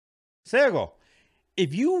Sergo,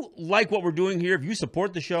 if you like what we're doing here, if you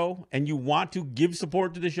support the show and you want to give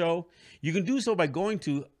support to the show, you can do so by going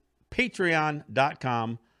to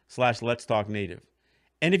patreon.com/Let's Talk Native.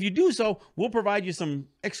 And if you do so, we'll provide you some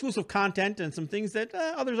exclusive content and some things that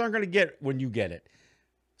others aren't going to get when you get it.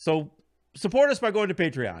 So support us by going to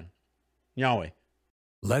Patreon. Yahweh.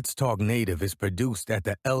 Let's Talk Native is produced at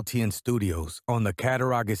the LTN Studios on the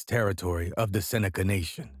Cattaraugus territory of the Seneca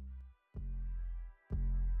Nation.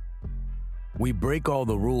 We break all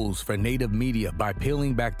the rules for Native media by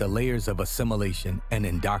peeling back the layers of assimilation and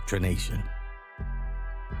indoctrination.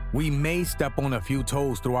 We may step on a few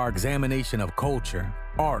toes through our examination of culture,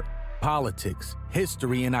 art, politics,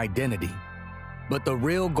 history, and identity. But the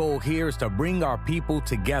real goal here is to bring our people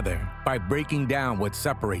together by breaking down what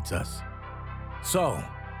separates us. So,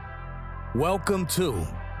 welcome to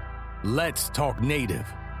Let's Talk Native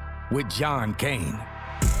with John Kane.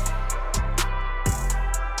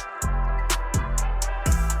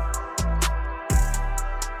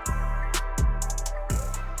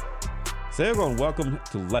 So everyone, welcome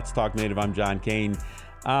to Let's Talk Native. I'm John Kane.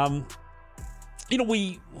 We're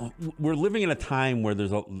living in a time where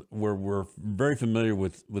we're very familiar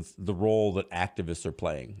with the role that activists are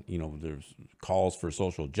playing. You know, there's calls for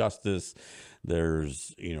social justice.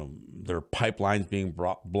 There's, there are pipelines being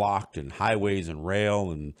blocked and highways and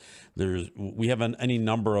rail, and we have any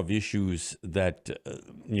number of issues that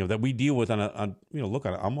that we deal with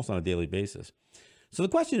almost on a daily basis. So the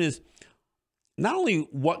question is, not only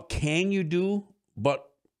what can you do, but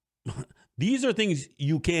these are things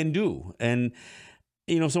you can do. And,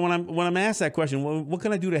 so when I'm asked that question, what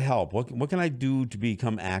can I do to help? What can I do to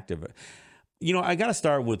become active? I got to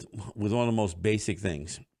start with one of the most basic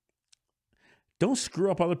things. Don't screw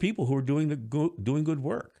up other people who are doing good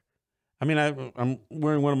work. I mean, I'm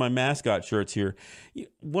wearing one of my mascot shirts here.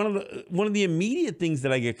 One of the immediate things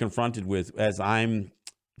that I get confronted with as I'm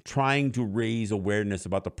trying to raise awareness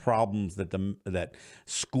about the problems that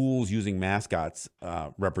schools using mascots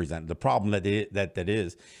represent, the problem that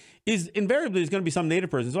is invariably there's going to be some Native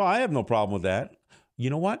person. So I have no problem with that. You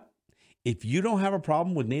know what? If you don't have a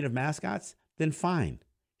problem with Native mascots, then fine.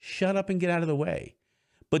 Shut up and get out of the way.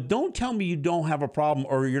 But don't tell me you don't have a problem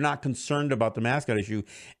or you're not concerned about the mascot issue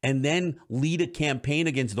and then lead a campaign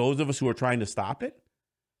against those of us who are trying to stop it.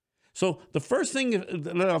 So the first thing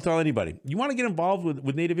that I'll tell anybody, you want to get involved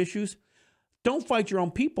with Native issues, don't fight your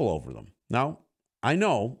own people over them. Now, I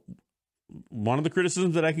know one of the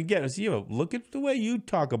criticisms that I could get is, look at the way you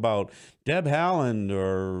talk about Deb Haaland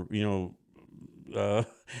or,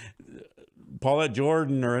 Paulette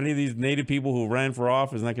Jordan or any of these Native people who ran for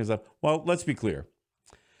office and that kind of stuff. Well, let's be clear.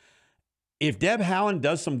 If Deb Haaland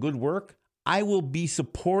does some good work, I will be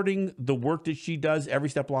supporting the work that she does every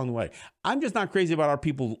step along the way. I'm just not crazy about our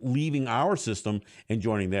people leaving our system and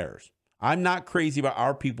joining theirs. I'm not crazy about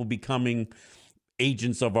our people becoming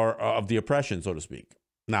agents of the oppression, so to speak.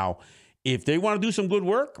 Now, if they want to do some good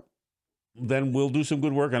work, then we'll do some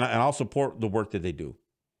good work, and I'll support the work that they do.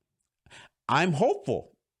 I'm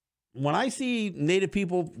hopeful when I see Native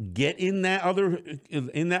people get in that other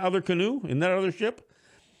canoe, in that other ship.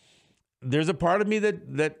 There's a part of me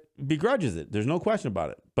that begrudges it. There's no question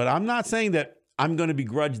about it. But I'm not saying that I'm going to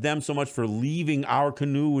begrudge them so much for leaving our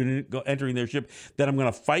canoe and entering their ship that I'm going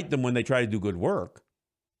to fight them when they try to do good work.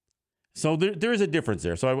 So there is a difference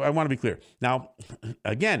there. So I want to be clear. Now,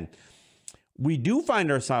 again, we do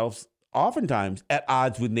find ourselves oftentimes at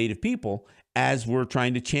odds with Native people as we're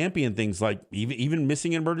trying to champion things like even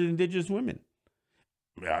missing and murdered Indigenous women.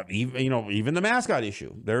 Even the mascot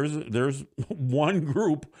issue. There's one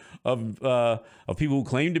group of people who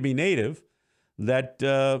claim to be Native that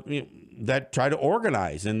try to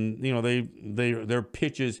organize, and their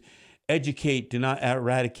pitch is educate, do not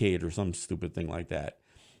eradicate, or some stupid thing like that.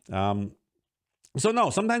 So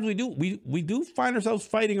no, sometimes we do find ourselves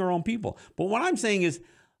fighting our own people. But what I'm saying is,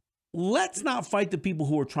 let's not fight the people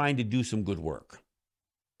who are trying to do some good work.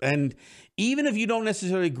 And even if you don't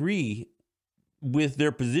necessarily agree with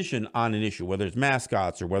their position on an issue, whether it's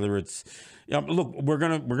mascots or whether it's, look, we're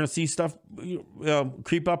gonna see stuff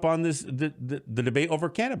creep up on the debate over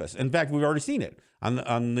cannabis. In fact, we've already seen it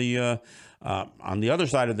on the other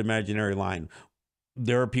side of the imaginary line.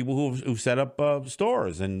 There are people who've set up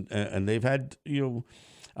stores and they've had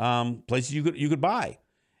places you could buy,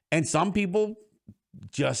 and some people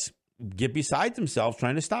just get beside themselves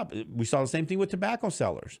trying to stop it. We saw the same thing with tobacco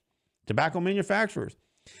sellers, tobacco manufacturers.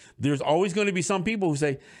 There's always going to be some people who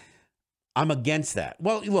say, I'm against that.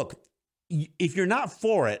 Well, look, if you're not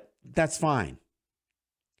for it, that's fine.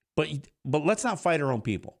 But let's not fight our own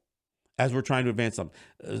people as we're trying to advance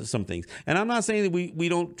some things. And I'm not saying that we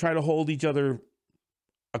don't try to hold each other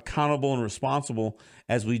accountable and responsible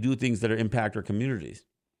as we do things that impact our communities.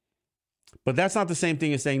 But that's not the same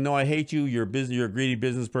thing as saying, no, I hate you. You're a greedy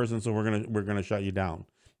business person, so we're gonna shut you down.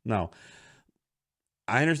 No.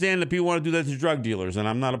 I understand that people want to do that to drug dealers, and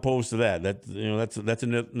I'm not opposed to that. That's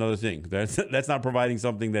another thing. That's not providing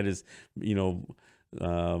something that is,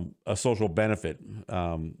 a social benefit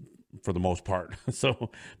for the most part. So,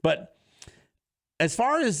 but as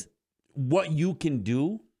far as what you can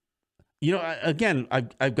do, again,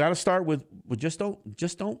 I've got to start with just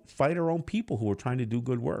don't fight our own people who are trying to do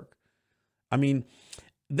good work. I mean,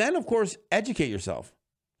 then of course, educate yourself.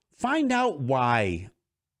 Find out why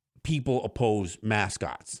people oppose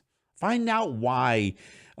mascots. Find out why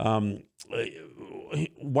people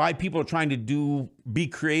are trying to be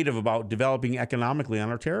creative about developing economically on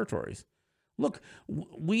our territories. Look,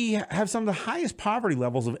 we have some of the highest poverty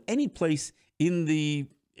levels of any place in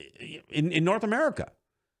North America.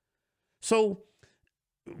 So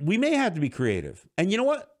we may have to be creative. And you know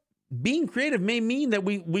what? Being creative may mean that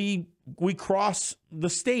we cross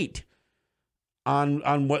the state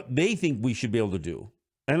on what they think we should be able to do.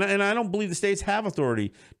 And I don't believe the states have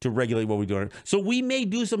authority to regulate what we do. So we may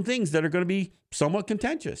do some things that are going to be somewhat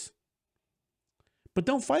contentious. But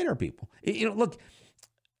don't fight our people. Look,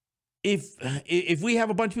 if we have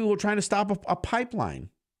a bunch of people who are trying to stop a pipeline,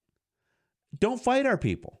 don't fight our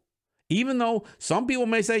people. Even though some people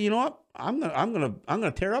may say, you know what, I'm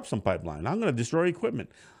gonna tear up some pipeline. I'm gonna destroy equipment.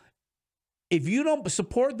 If you don't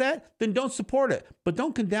support that, then don't support it. But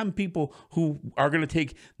don't condemn people who are going to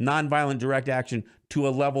take nonviolent direct action to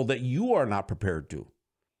a level that you are not prepared to.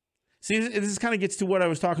 See, this kind of gets to what I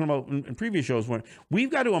was talking about in previous shows, when we've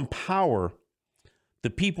got to empower the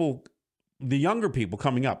people, the younger people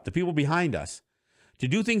coming up, the people behind us, to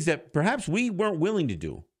do things that perhaps we weren't willing to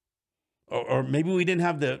do. Or maybe we didn't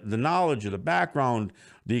have the knowledge or the background,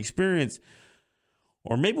 the experience,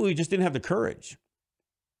 or maybe we just didn't have the courage.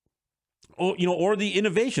 Or the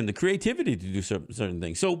innovation, the creativity to do certain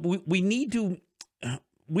things. So we need to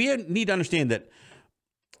understand that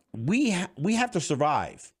we have to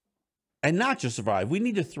survive, and not just survive. We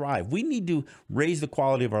need to thrive. We need to raise the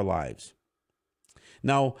quality of our lives.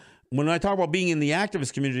 Now, when I talk about being in the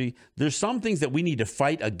activist community, there's some things that we need to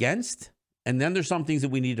fight against, and then there's some things that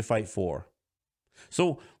we need to fight for.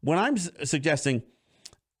 So when I'm suggesting,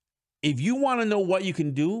 if you want to know what you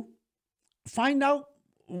can do, find out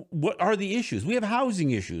what are the issues. We have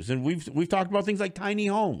housing issues, and we've talked about things like tiny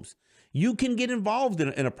homes. You can get involved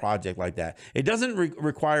in a project like that. It doesn't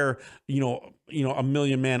require a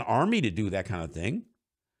million-man army to do that kind of thing.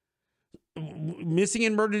 Missing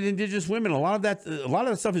and murdered Indigenous women, a lot of that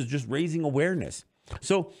stuff is just raising awareness.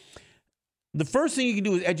 So the first thing you can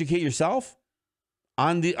do is educate yourself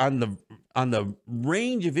on the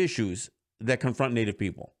range of issues that confront Native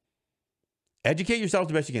people. Educate yourself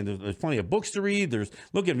the best you can. There's plenty of books to read. If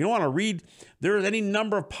you don't want to read, there is any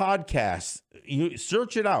number of podcasts. You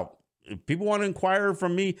search it out. If people want to inquire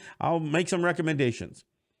from me, I'll make some recommendations.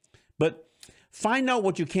 But find out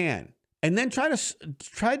what you can, and then try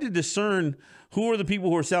to discern who are the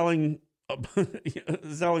people who are selling a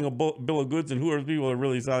bill of goods, and who are the people that are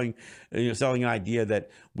really selling an idea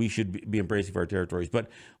that we should be embracing for our territories. But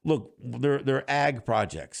look, there are ag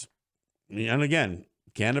projects, and again,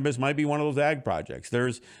 cannabis might be one of those ag projects.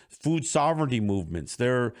 There's food sovereignty movements.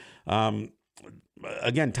 There are,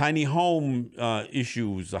 again, tiny home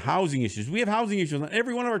issues, housing issues. We have housing issues on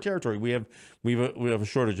every one of our territory. We have a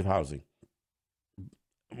shortage of housing.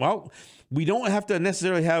 Well, we don't have to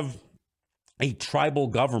necessarily have a tribal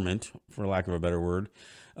government, for lack of a better word,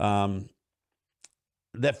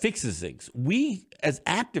 that fixes things. We, as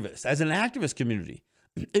activists, as an activist community,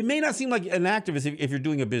 it may not seem like an activist if you're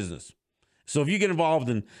doing a business. So if you get involved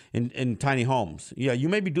in tiny homes, yeah, you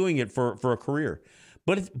may be doing it for a career,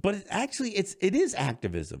 but it is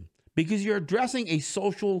activism, because you're addressing a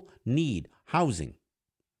social need, housing.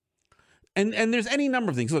 And there's any number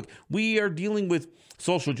of things. Look, we are dealing with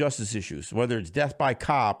social justice issues, whether it's death by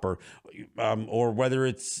cop or whether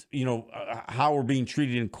it's how we're being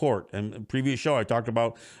treated in court. And in the previous show, I talked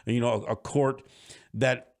about a court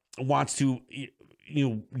that wants to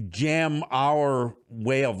jam our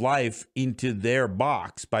way of life into their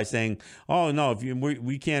box by saying, "Oh no,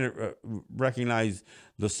 we can't recognize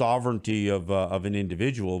the sovereignty of an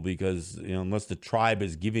individual because unless the tribe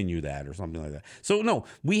has given you that," or something like that. So no,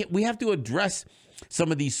 we have to address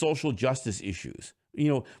some of these social justice issues.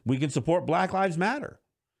 We can support Black Lives Matter.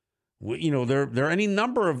 There are any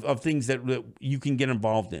number of things that you can get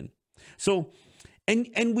involved in. So,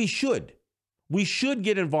 and we should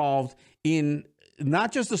get involved in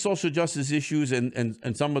not just the social justice issues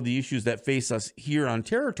and some of the issues that face us here on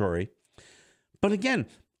territory, but again,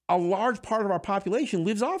 a large part of our population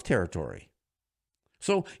lives off territory.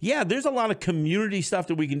 So, yeah, there's a lot of community stuff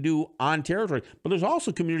that we can do on territory, but there's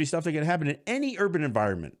also community stuff that can happen in any urban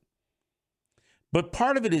environment. But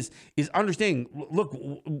part of it is understanding, look,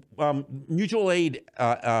 mutual aid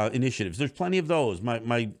initiatives. There's plenty of those.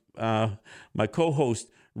 My co-host,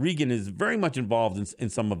 Regan, is very much involved in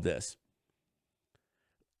some of this.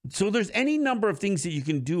 So there's any number of things that you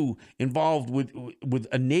can do involved with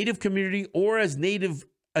a Native community or as a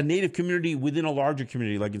Native community within a larger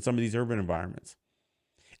community, like in some of these urban environments.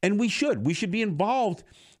 And we should be involved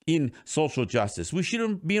in social justice. We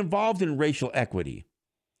should be involved in racial equity.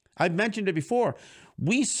 I've mentioned it before.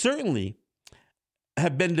 We certainly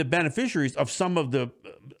have been the beneficiaries of some of the,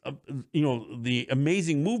 the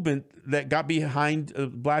amazing movement that got behind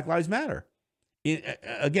Black Lives Matter.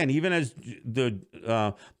 Again, even as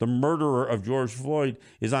the murderer of George Floyd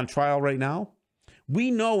is on trial right now,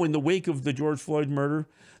 we know in the wake of the George Floyd murder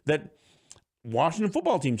that Washington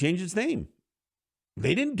football team changed its name.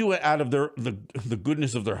 They didn't do it out of the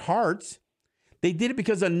goodness of their hearts. They did it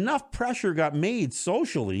because enough pressure got made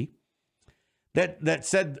socially that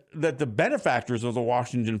said that the benefactors of the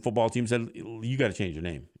Washington football team said, you got to change your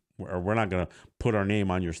name, or we're not going to put our name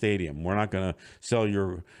on your stadium. We're not going to sell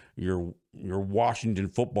your Washington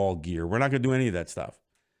football gear. We're not going to do any of that stuff.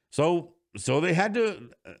 So they had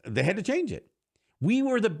to change it. We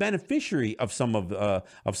were the beneficiary of some of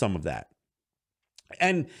that.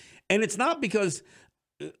 And it's not because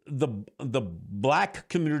the Black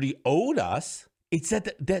community owed us. It's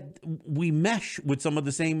that we mesh with some of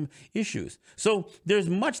the same issues. So there's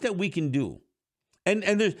much that we can do, and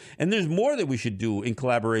there's more that we should do in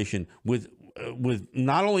collaboration with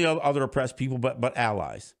not only other oppressed people but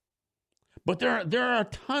allies. But there are a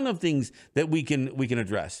ton of things that we can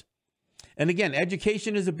address. And again,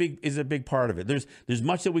 education is a big part of it. There's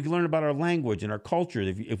much that we can learn about our language and our culture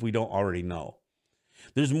if we don't already know.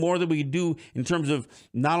 There's more that we can do in terms of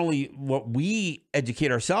not only what we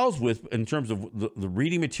educate ourselves with in terms of the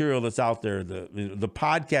reading material that's out there, the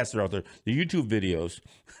podcasts that are out there, the YouTube videos,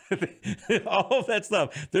 all of that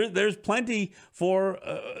stuff. There's plenty for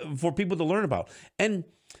people to learn about. And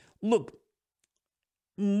look,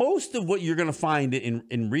 most of what you're going to find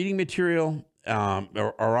in reading material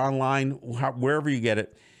or online, wherever you get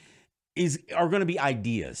it, are going to be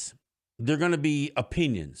ideas. They're going to be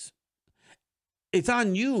opinions. It's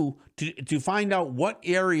on you to find out what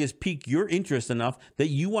areas pique your interest enough that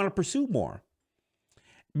you want to pursue more.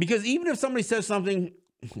 Because even if somebody says something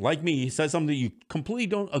like me, says something you completely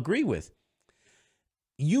don't agree with,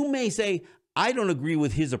 you may say, I don't agree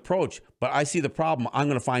with his approach, but I see the problem. I'm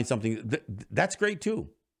going to find something that's great too.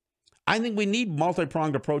 I think we need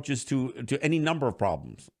multi-pronged approaches to any number of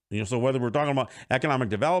problems. So whether we're talking about economic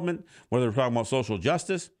development, whether we're talking about social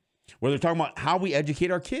justice, whether we're talking about how we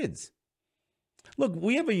educate our kids. Look,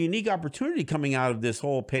 we have a unique opportunity coming out of this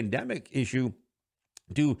whole pandemic issue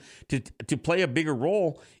to play a bigger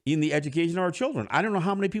role in the education of our children. I don't know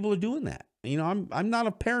how many people are doing that. I'm not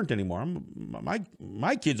a parent anymore.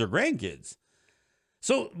 My kids are grandkids.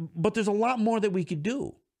 So, but there's a lot more that we could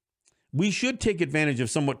do. We should take advantage of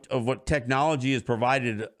somewhat of what technology has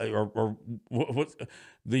provided, or what's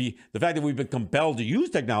the fact that we've been compelled to use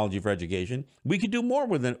technology for education. We could do more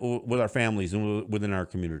with our families and within our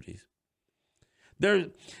communities.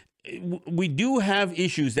 We do have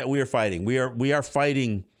issues that we are fighting. We are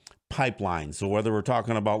fighting pipelines. So whether we're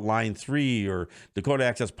talking about Line 3 or Dakota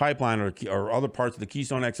Access Pipeline or other parts of the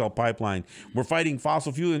Keystone XL pipeline, we're fighting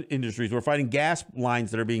fossil fuel industries. We're fighting gas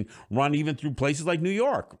lines that are being run even through places like New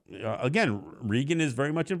York. Again, Regan is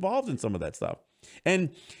very much involved in some of that stuff.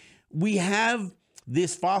 And we have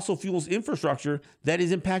this fossil fuels infrastructure that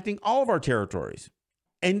is impacting all of our territories.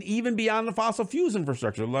 And even beyond the fossil fuels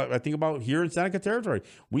infrastructure, I think about here in Seneca Territory,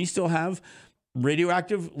 we still have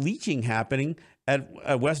radioactive leaching happening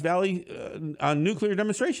at West Valley nuclear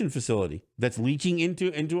demonstration facility that's leaching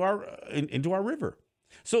into our river.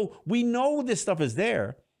 So we know this stuff is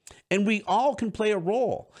there, and we all can play a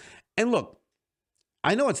role. And look,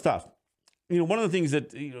 I know it's tough. One of the things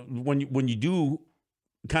that when you do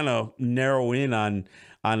kind of narrow in on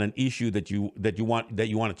an issue that you want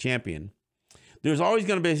to champion, there's always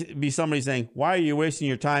going to be somebody saying, why are you wasting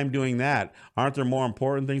your time doing that? Aren't there more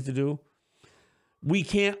important things to do? We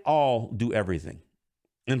can't all do everything.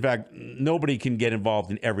 In fact, nobody can get involved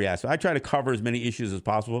in every aspect. I try to cover as many issues as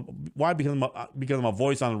possible. Why? Because I'm a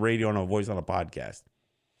voice on the radio and a voice on a podcast.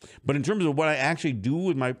 But in terms of what I actually do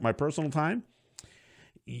with my personal time,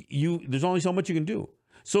 there's only so much you can do.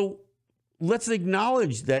 So let's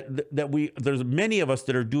acknowledge that there's many of us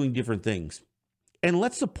that are doing different things. And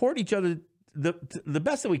let's support each other the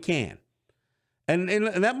best that we can. And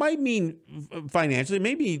that might mean financially,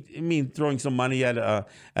 maybe it mean throwing some money at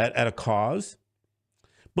a cause,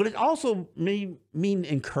 but it also may mean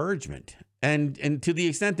encouragement. And to the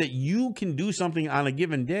extent that you can do something on a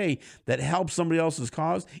given day that helps somebody else's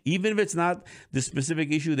cause, even if it's not the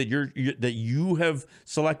specific issue that you have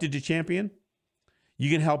selected to champion, you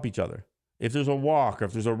can help each other. If there's a walk, or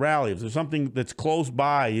if there's a rally, if there's something that's close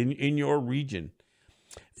by in your region,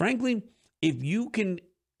 frankly, if you can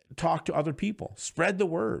talk to other people, spread the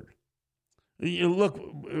word. Look,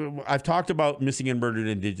 I've talked about missing and murdered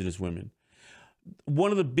Indigenous women. One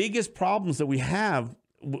of the biggest problems that we have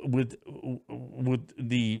with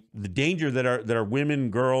the danger that our women,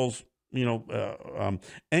 girls,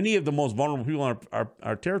 any of the most vulnerable people on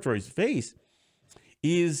our territories face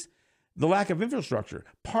is the lack of infrastructure.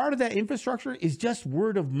 Part of that infrastructure is just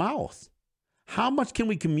word of mouth. How much can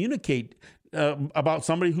we communicate about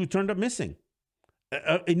somebody who turned up missing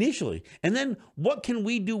initially? And then what can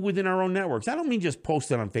we do within our own networks? I don't mean just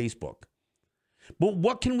post it on Facebook. But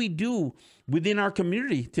what can we do within our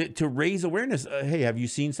community to raise awareness? Hey, have you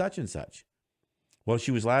seen such and such? Well,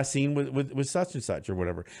 she was last seen with such and such or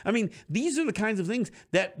whatever. I mean, these are the kinds of things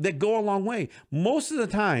that go a long way. Most of the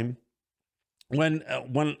time, when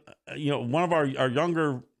one of our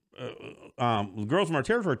younger girls from our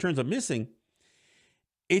territory turns up missing,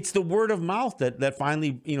 it's the word of mouth that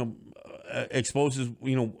finally exposes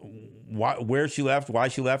where she left, why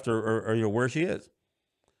she left, or where she is,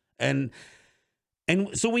 and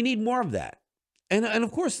so we need more of that. And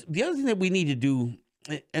of course, the other thing that we need to do,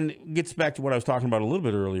 and it gets back to what I was talking about a little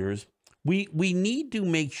bit earlier, is we need to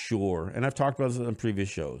make sure, and I've talked about this on previous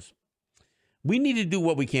shows, we need to do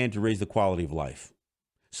what we can to raise the quality of life.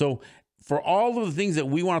 So for all of the things that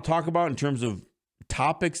we want to talk about in terms of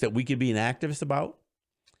topics that we could be an activist about,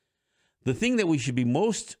 the thing that we should be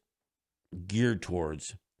most geared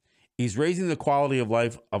towards is raising the quality of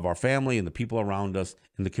life of our family and the people around us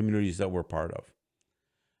and the communities that we're part of.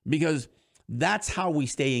 Because that's how we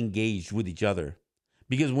stay engaged with each other.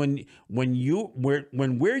 Because when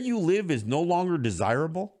where you live is no longer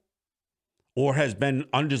desirable or has been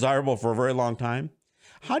undesirable for a very long time,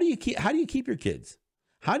 how do you keep your kids?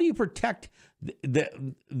 How do you protect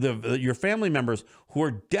your family members who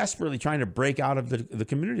are desperately trying to break out of the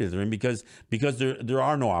community they're in because there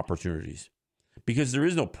are no opportunities, because there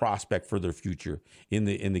is no prospect for their future in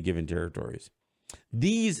the given territories?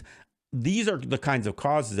 These are the kinds of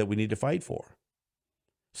causes that we need to fight for.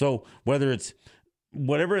 So whether it's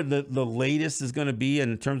whatever the latest is going to be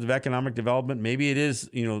in terms of economic development, maybe it is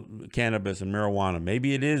cannabis and marijuana,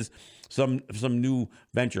 maybe it is some new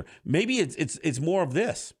venture, maybe it's more of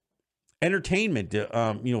this entertainment,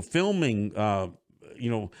 filming,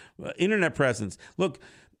 internet presence. Look,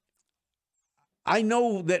 I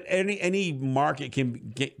know that any market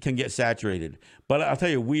can get saturated, but I'll tell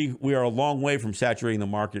you, we are a long way from saturating the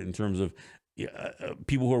market in terms of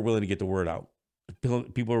people who are willing to get the word out, people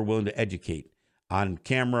who are willing to educate on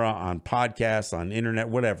camera, on podcasts, on internet,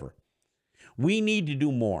 whatever. We need to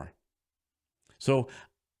do more. So,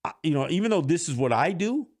 even though this is what I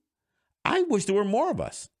do, I wish there were more of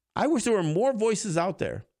us. I wish there were more voices out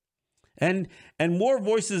there, and more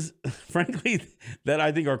voices, frankly, that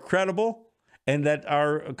I think are credible and that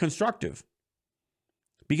are constructive.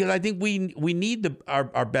 Because I think we need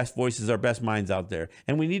our best voices, our best minds out there,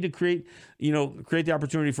 and we need to create the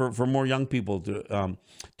opportunity for more young people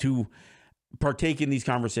to partake in these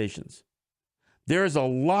conversations. There is a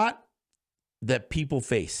lot that people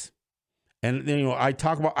face, and I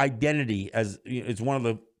talk about identity as it's one of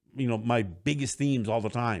the my biggest themes all the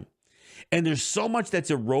time. And there's so much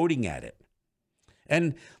that's eroding at it.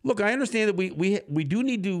 And look, I understand that we do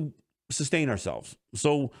need to sustain ourselves.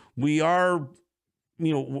 So we are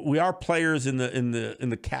players in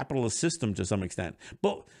the capitalist system to some extent.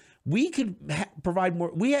 But we could provide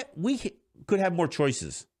more. We could have more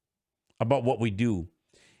choices about what we do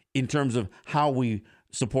in terms of how we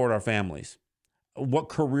support our families, what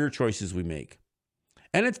career choices we make.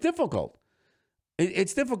 And it's difficult.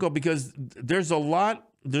 It's difficult because there's a lot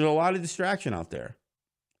of distraction out there.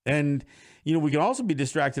 And, we can also be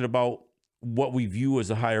distracted about what we view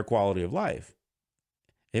as a higher quality of life.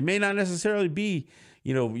 It may not necessarily be,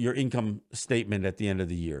 your income statement at the end of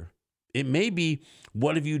the year. It may be,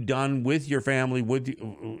 what have you done with your family, with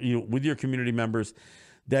your community members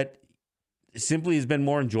that simply has been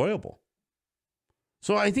more enjoyable.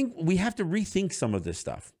 So I think we have to rethink some of this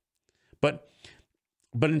stuff. But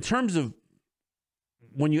in terms of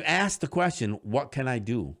when you ask the question, what can I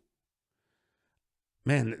do?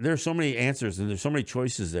 Man, there's so many answers and there's so many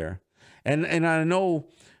choices there. And I know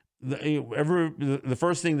the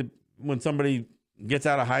first thing that when somebody gets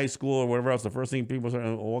out of high school or whatever else, the first thing people say,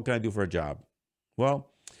 well, what can I do for a job?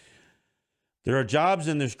 Well, there are jobs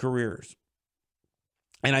and there's careers.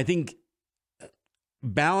 And I think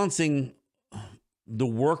balancing the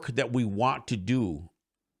work that we want to do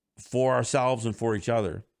for ourselves and for each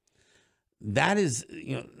other, that is,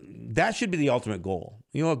 that should be the ultimate goal.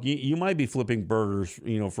 Look, you might be flipping burgers,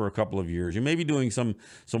 for a couple of years. You may be doing some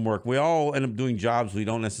work. We all end up doing jobs we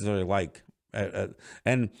don't necessarily like.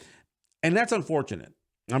 And that's unfortunate.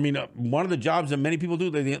 I mean, one of the jobs that many people do,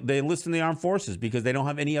 they enlist in the armed forces because they don't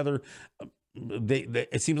have any other,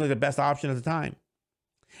 it seems like the best option at the time.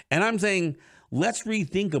 And I'm saying, let's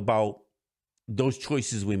rethink about those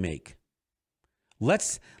choices we make.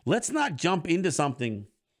 Let's not jump into something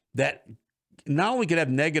that not only could have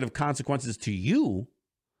negative consequences to you.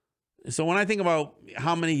 So when I think about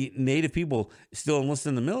how many Native people still enlist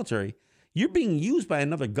in the military, you're being used by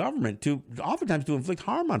another government oftentimes to inflict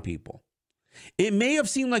harm on people. It may have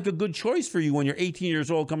seemed like a good choice for you when you're 18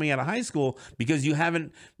 years old coming out of high school because you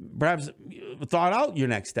haven't perhaps thought out your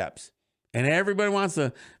next steps. And everybody wants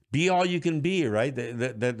to be all you can be, right?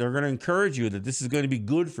 That they're going to encourage you, that this is going to be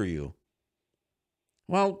good for you.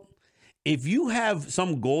 Well, if you have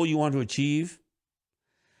some goal you want to achieve,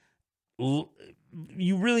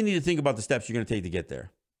 you really need to think about the steps you're going to take to get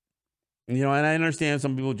there. And I understand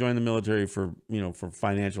some people join the military for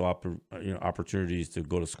financial opportunities to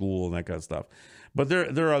go to school and that kind of stuff. But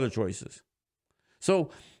there are other choices.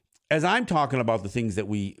 So as I'm talking about the things that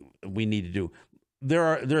we need to do, there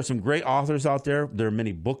are some great authors out there. There are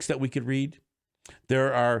many books that we could read.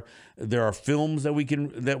 There are films that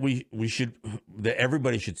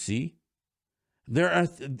everybody should see.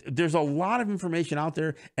 There's a lot of information out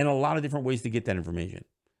there and a lot of different ways to get that information.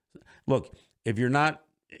 Look, if you're not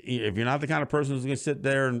the kind of person who's going to sit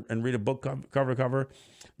there and read a book cover to cover,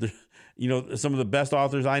 some of the best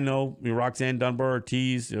authors I know, Roxanne Dunbar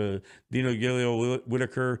Ortiz, Dino Gilio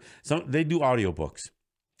Whitaker, they do audiobooks.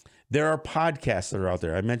 There are podcasts that are out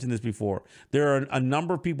there. I mentioned this before. There are a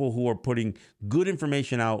number of people who are putting good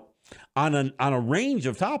information out on a range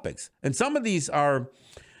of topics, and some of these are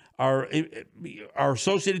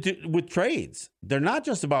associated with trades. They're not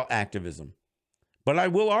just about activism. But I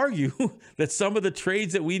will argue that some of the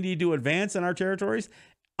trades that we need to advance in our territories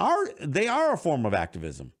are a form of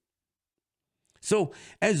activism. So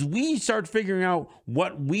as we start figuring out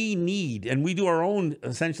what we need, and we do our own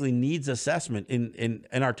essentially needs assessment in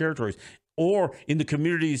our territories or in the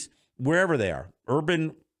communities wherever they are,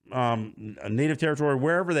 urban, native territory,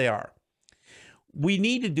 wherever they are, we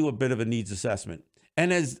need to do a bit of a needs assessment.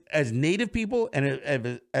 And as Native people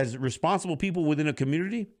and as responsible people within a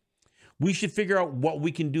community, we should figure out what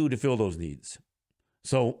we can do to fill those needs.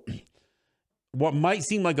 So what might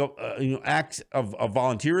seem like acts of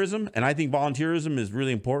volunteerism, and I think volunteerism is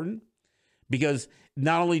really important because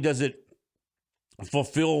not only does it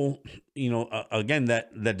fulfill, again,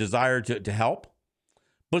 that desire to help,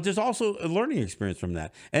 but there's also a learning experience from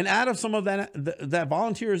that. And out of some of that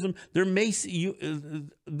volunteerism,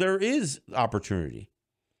 there is opportunity.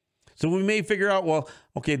 So we may figure out, well,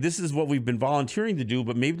 okay, this is what we've been volunteering to do,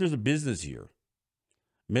 but maybe there's a business here.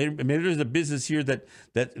 Maybe there's a business here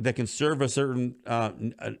that can serve a certain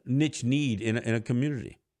niche need in a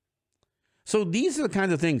community. So these are the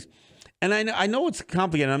kinds of things. And I know it's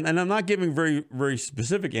complicated, and I'm not giving very, very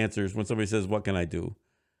specific answers when somebody says, what can I do?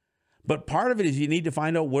 But part of it is you need to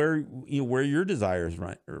find out where your desires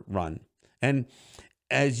run. And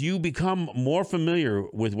as you become more familiar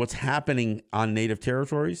with what's happening on Native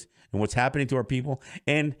territories and what's happening to our people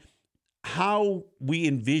and how we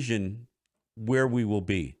envision where we will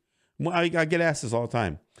be. Well, I get asked this all the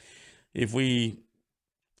time. If we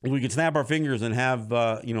could snap our fingers and have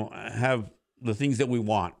the things that we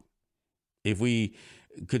want, if we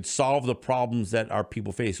could solve the problems that our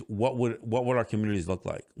people face, what would our communities look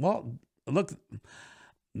like? Well, look,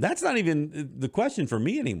 that's not even the question for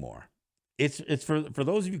me anymore. It's for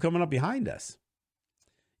those of you coming up behind us.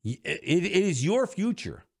 It is your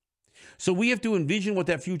future. So we have to envision what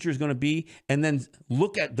that future is going to be and then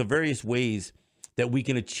look at the various ways that we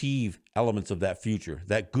can achieve elements of that future,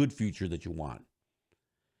 that good future that you want.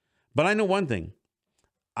 But I know one thing.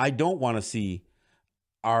 I don't want to see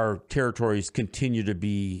our territories continue to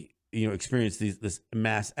be, experience this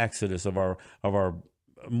mass exodus of our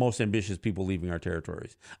most ambitious people leaving our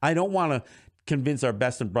territories. I don't want to convince our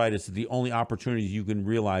best and brightest that the only opportunities you can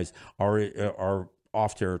realize are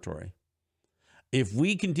off territory. If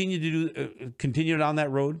we continue down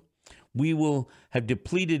that road, we will have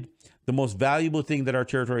depleted the most valuable thing that our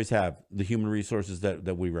territories have, the human resources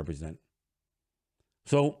that we represent.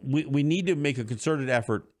 So we need to make a concerted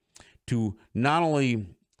effort to not only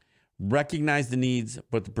recognize the needs,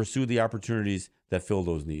 but to pursue the opportunities that fill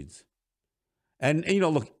those needs. And,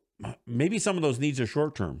 look, maybe some of those needs are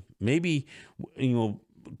short term. Maybe,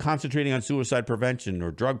 concentrating on suicide prevention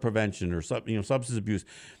or drug prevention or, substance abuse.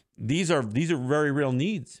 These are very real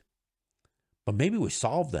needs. But maybe we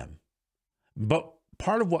solve them. But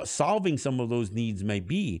part of what solving some of those needs may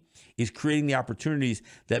be is creating the opportunities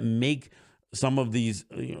that make some of these,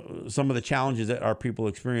 some of the challenges that our people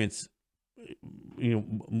experience,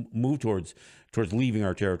 move towards leaving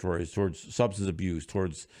our territories, towards substance abuse,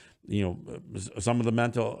 towards, some of the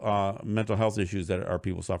mental health issues that our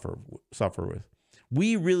people suffer with.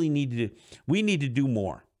 We really need to do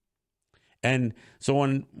more. And so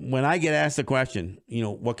when I get asked the question,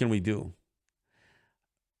 what can we do?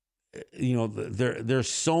 There's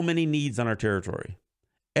so many needs on our territory.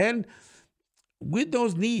 And with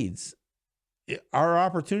those needs are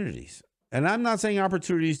opportunities. And I'm not saying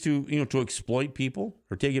opportunities to exploit people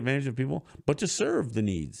or take advantage of people, but to serve the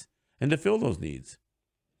needs and to fill those needs.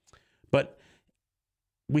 But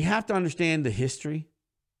we have to understand the history.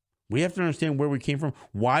 We have to understand where we came from,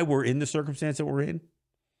 why we're in the circumstance that we're in.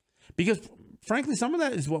 Because frankly, some of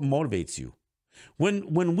that is what motivates you.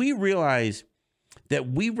 When we realize that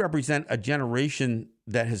we represent a generation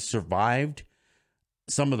that has survived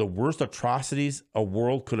some of the worst atrocities a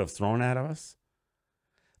world could have thrown at us,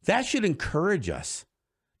 that should encourage us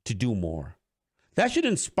to do more. That should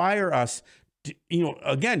inspire us to,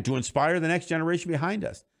 to inspire the next generation behind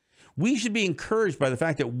us. We should be encouraged by the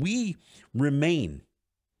fact that we remain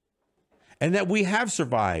and that we have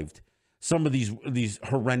survived some of these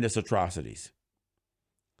horrendous atrocities.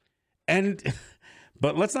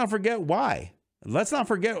 But let's not forget why. Let's not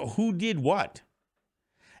forget who did what.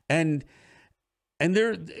 And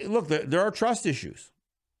there are trust issues.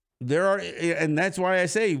 And that's why I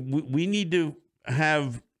say we need to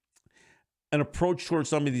have an approach towards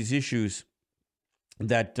some of these issues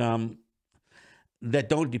that don't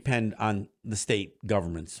depend on the state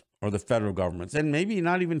governments or the federal governments, and maybe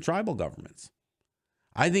not even tribal governments.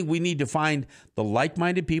 I think we need to find the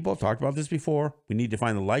like-minded people. I've talked about this before. We need to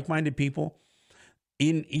find the like-minded people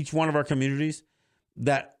in each one of our communities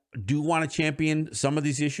that do want to champion some of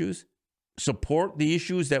these issues, support the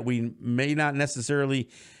issues that we may not necessarily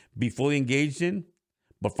be fully engaged in,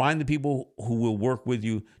 but find the people who will work with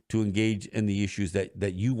you to engage in the issues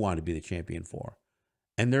that you want to be the champion for.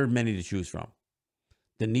 And there are many to choose from.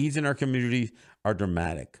 The needs in our communities are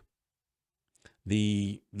dramatic.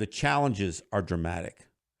 The challenges are dramatic,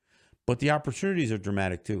 but the opportunities are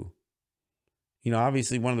dramatic too.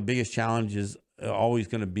 Obviously one of the biggest challenges always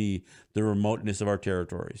going to be the remoteness of our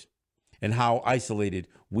territories and how isolated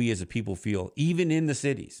we as a people feel, even in the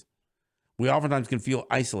cities. We oftentimes can feel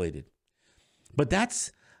isolated, but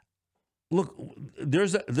there's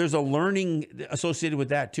a learning associated with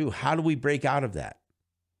that too. How do we break out of that?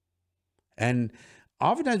 And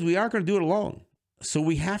oftentimes we aren't going to do it alone. So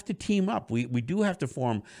we have to team up. We do have to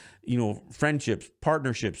form, friendships,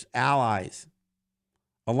 partnerships, allies,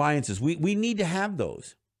 alliances. We need to have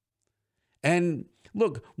those. And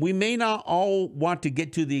look, we may not all want to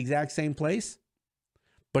get to the exact same place,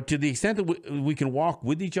 but to the extent that we can walk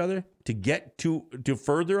with each other to get to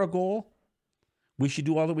further a goal, we should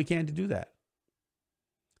do all that we can to do that.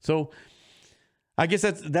 So I guess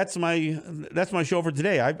that's my show for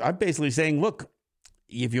today. I'm basically saying, look,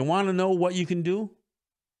 if you want to know what you can do,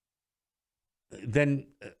 then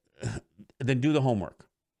do the homework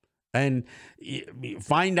and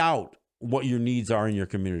find out what your needs are in your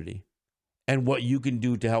community and what you can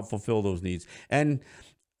do to help fulfill those needs. And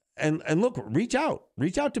look, reach out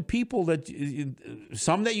to people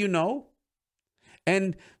some that you know.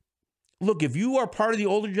 And look, if you are part of the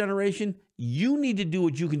older generation, you need to do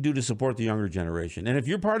what you can do to support the younger generation. And if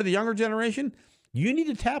you're part of the younger generation, you need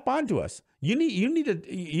to tap onto us. You need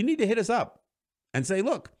to hit us up and say,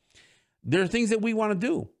 look, there are things that we want to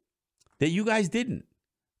do that you guys didn't.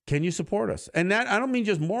 Can you support us? And that, I don't mean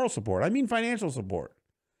just moral support. I mean financial support.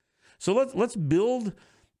 So let's build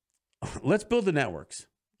the networks.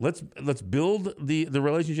 Let's build the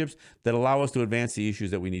relationships that allow us to advance the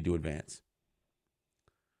issues that we need to advance.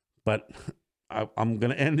 But I'm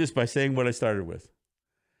going to end this by saying what I started with.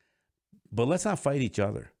 But let's not fight each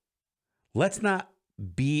other. Let's not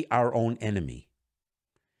be our own enemy.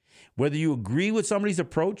 Whether you agree with somebody's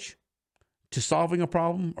approach to solving a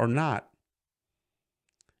problem or not,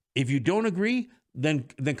 if you don't agree, then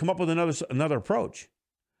come up with another approach.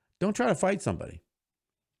 Don't try to fight somebody.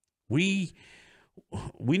 We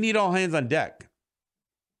need all hands on deck.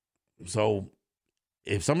 So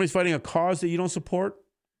if somebody's fighting a cause that you don't support,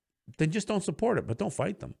 then just don't support it, but don't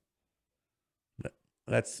fight them.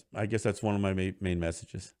 I guess that's one of my main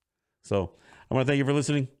messages. So I want to thank you for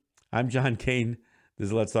listening. I'm John Kane. This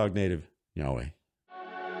is Let's Talk Native. Yahweh.